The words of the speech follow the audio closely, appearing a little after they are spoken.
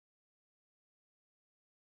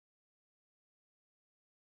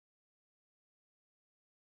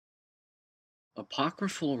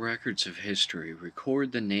Apocryphal records of history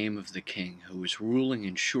record the name of the king who was ruling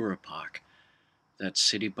in Shuruppak, that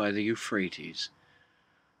city by the Euphrates,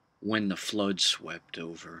 when the flood swept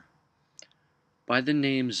over. By the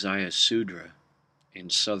name Ziusudra in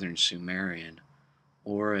southern Sumerian,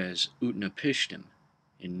 or as Utnapishtim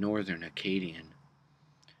in northern Akkadian.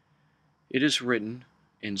 It is written,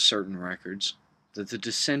 in certain records, that the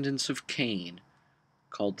descendants of Cain,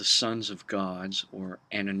 called the sons of gods or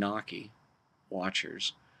Anunnaki,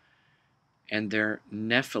 watchers, and their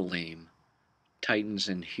Nephilim, titans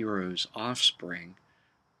and heroes' offspring,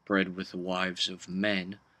 bred with the wives of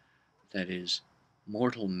men, that is,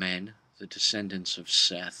 mortal men, the descendants of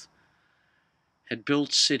Seth, had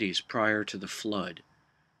built cities prior to the flood,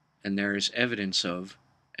 and there is evidence of,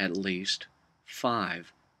 at least,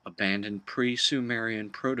 5 abandoned pre-Sumerian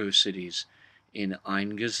proto-cities in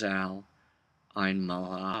Ein Gazal, Ein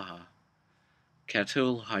Malaha,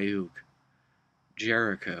 Katul Hayuk,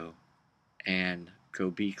 Jericho, and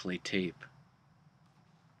Göbekli Tepe.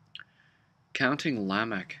 Counting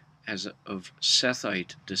Lamech as of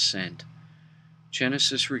Sethite descent,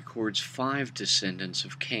 Genesis records 5 descendants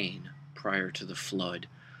of Cain prior to the flood,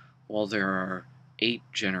 while there are 8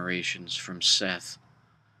 generations from Seth.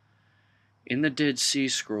 In the Dead Sea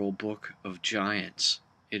Scroll Book of Giants,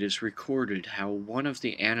 it is recorded how one of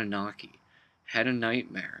the Anunnaki had a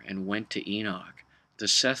nightmare and went to Enoch, the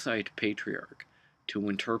Sethite patriarch, to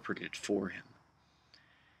interpret it for him.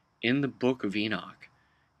 In the Book of Enoch,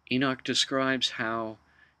 Enoch describes how,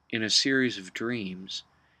 in a series of dreams,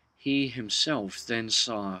 he himself then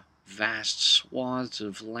saw vast swaths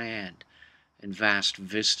of land and vast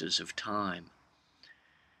vistas of time.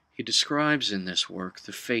 He describes in this work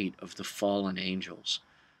the fate of the fallen angels,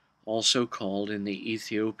 also called in the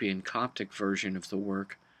Ethiopian Coptic version of the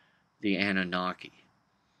work the Anunnaki,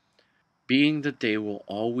 being that they will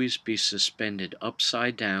always be suspended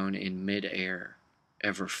upside down in mid-air,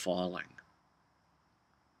 ever falling.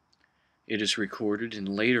 It is recorded in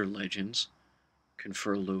later legends,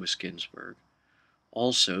 confer Lewis Ginsburg,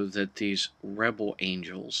 also that these rebel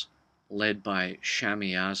angels, led by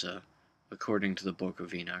Shamiyaza, according to the Book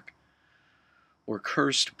of Enoch, were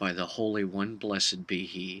cursed by the Holy One, blessed be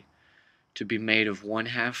He, to be made of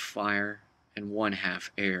 1/2 fire and 1/2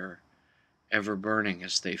 air, ever burning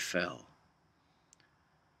as they fell.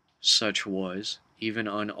 Such was, even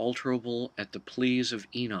unalterable at the pleas of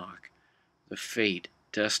Enoch, the fate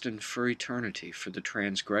destined for eternity for the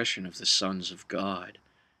transgression of the sons of God,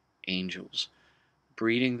 angels,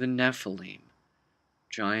 breeding the Nephilim,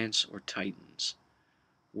 giants or titans,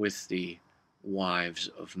 with the wives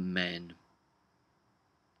of men.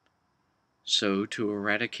 So, to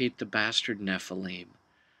eradicate the bastard Nephilim,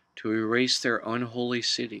 to erase their unholy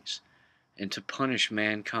cities, and to punish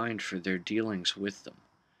mankind for their dealings with them,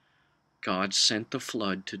 God sent the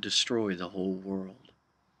flood to destroy the whole world.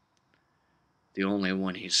 The only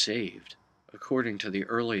one he saved, according to the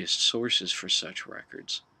earliest sources for such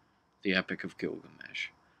records, the Epic of Gilgamesh,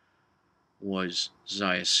 was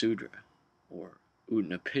Ziusudra, or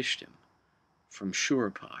Utnapishtim, from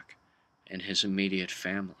Shuruppak and his immediate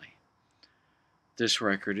family. This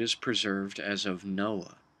record is preserved as of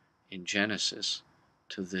Noah in Genesis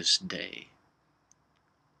to this day.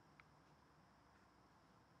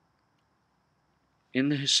 In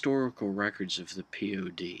the historical records of the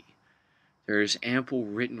POD, there is ample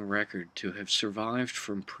written record to have survived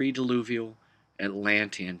from pre-diluvial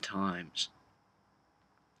Atlantean times.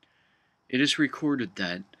 It is recorded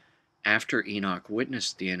that, after Enoch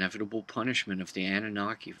witnessed the inevitable punishment of the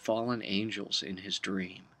Anunnaki fallen angels in his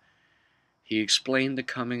dream, he explained the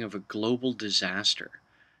coming of a global disaster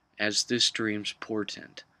as this dream's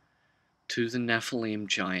portent to the Nephilim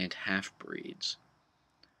giant half-breeds.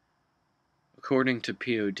 According to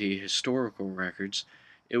POD historical records,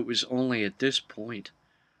 it was only at this point,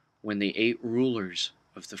 when the 8 rulers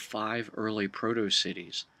of the 5 early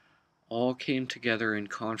proto-cities all came together in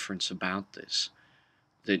conference about this,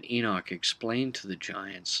 that Enoch explained to the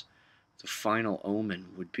giants the final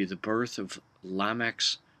omen would be the birth of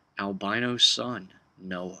Lamech's albino son,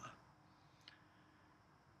 Noah.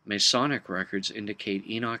 Masonic records indicate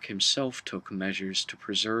Enoch himself took measures to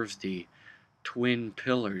preserve the twin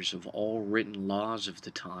pillars of all written laws of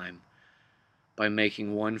the time by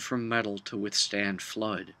making one from metal to withstand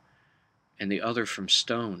flood, and the other from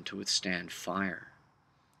stone to withstand fire.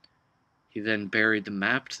 He then buried the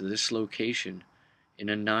map to this location in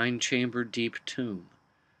a 9-chamber deep tomb,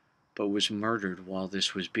 but was murdered while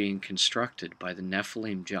this was being constructed by the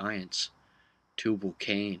Nephilim giants,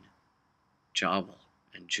 Tubal-Cain, Jabal,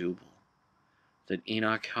 and Jubal, that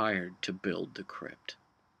Enoch hired to build the crypt.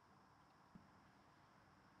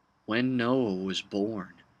 When Noah was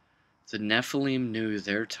born, the Nephilim knew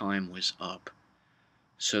their time was up,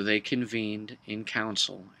 so they convened in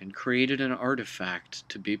council and created an artifact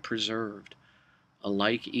to be preserved,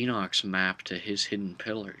 alike Enoch's map to his hidden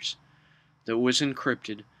pillars, that was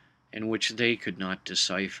encrypted and which they could not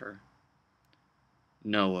decipher.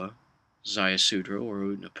 Noah, Ziusudra or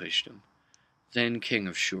Utnapishtim, then king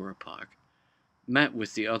of Shuruppak, met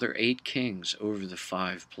with the other 8 kings over the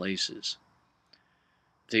 5 places.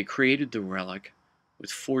 They created the relic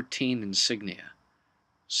with 14 insignia,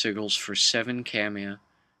 sigils for 7 Kamea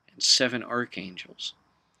and 7 archangels.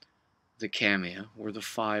 The Kamea were the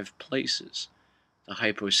 5 places, the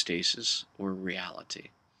hypostasis or reality,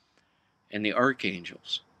 and the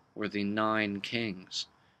archangels were the 9 kings,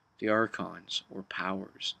 the archons or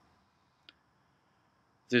powers.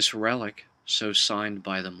 This relic, so signed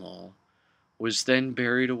by them all, was then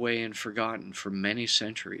buried away and forgotten for many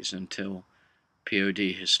centuries until,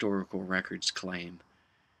 POD historical records claim,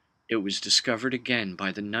 it was discovered again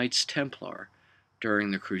by the Knights Templar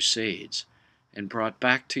during the Crusades and brought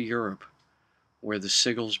back to Europe, where the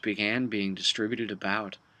sigils began being distributed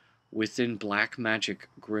about within black magic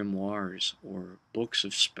grimoires or books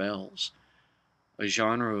of spells, a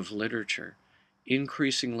genre of literature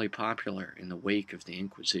increasingly popular in the wake of the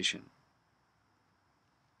Inquisition.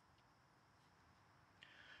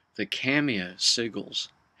 The Kamea sigils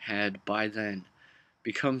had by then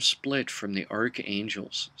become split from the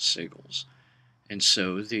archangels' sigils, and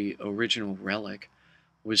so the original relic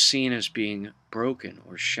was seen as being broken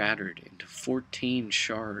or shattered into 14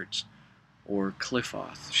 shards or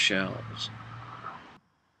Qliphoth shells.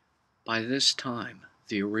 By this time,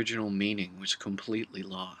 the original meaning was completely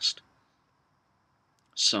lost.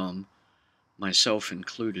 Some, myself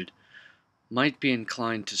included, might be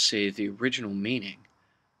inclined to say the original meaning,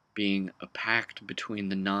 being a pact between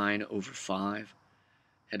the 9 over 5,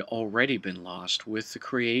 had already been lost with the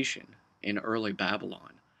creation, in early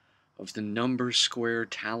Babylon, of the number-square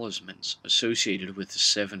talismans associated with the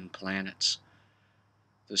 7 planets,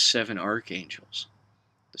 the 7 archangels,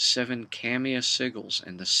 the 7 Kamea sigils,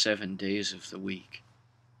 and the 7 days of the week.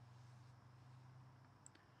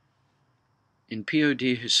 In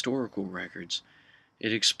POD historical records,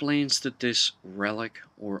 it explains that this relic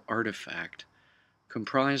or artifact,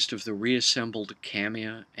 comprised of the reassembled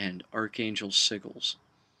Kamea and archangel sigils,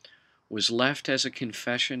 was left as a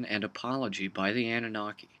confession and apology by the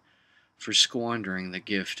Anunnaki for squandering the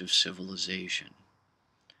gift of civilization.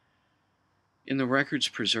 In the records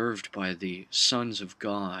preserved by the Sons of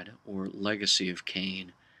God, or Legacy of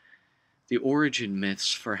Cain, the origin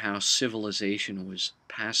myths for how civilization was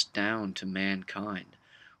passed down to mankind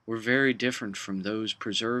were very different from those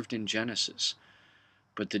preserved in Genesis,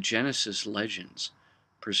 but the Genesis legends,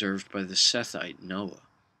 preserved by the Sethite Noah,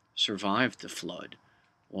 survived the flood,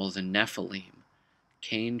 while the Nephilim,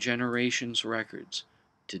 Cain generation's records,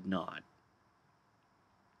 did not.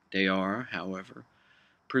 They are, however,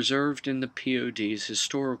 preserved in the POD's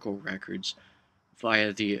historical records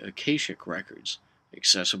via the Akashic records,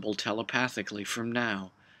 accessible telepathically from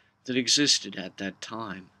now, that existed at that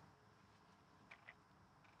time.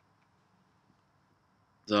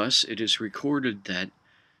 Thus, it is recorded that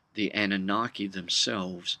the Anunnaki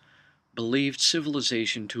themselves believed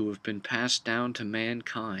civilization to have been passed down to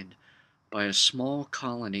mankind by a small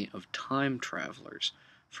colony of time travelers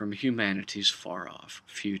from humanity's far-off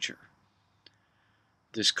future.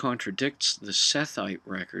 This contradicts the Sethite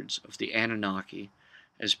records of the Anunnaki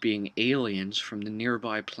as being aliens from the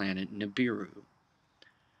nearby planet Nibiru.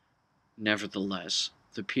 Nevertheless,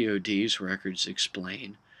 the POD's records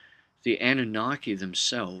explain the Anunnaki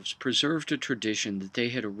themselves preserved a tradition that they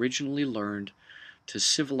had originally learned to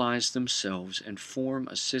civilize themselves and form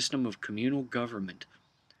a system of communal government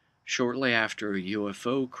shortly after a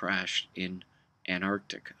UFO crashed in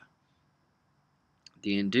Antarctica.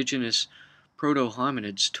 The indigenous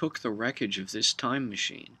proto-hominids took the wreckage of this time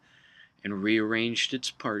machine and rearranged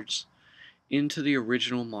its parts into the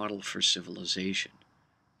original model for civilization,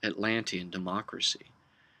 Atlantean democracy,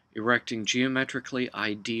 erecting geometrically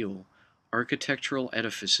ideal architectural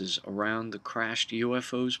edifices around the crashed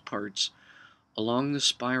UFO's parts along the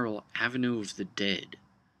spiral Avenue of the Dead.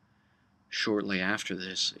 Shortly after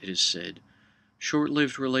this, it is said,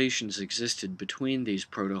 short-lived relations existed between these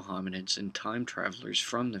proto-hominids and time travelers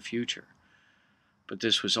from the future, but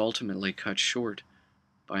this was ultimately cut short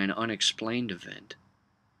by an unexplained event.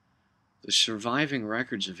 The surviving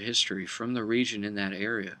records of history from the region in that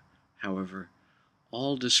area, however,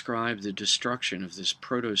 all describe the destruction of this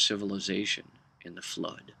proto-civilization in the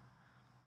flood.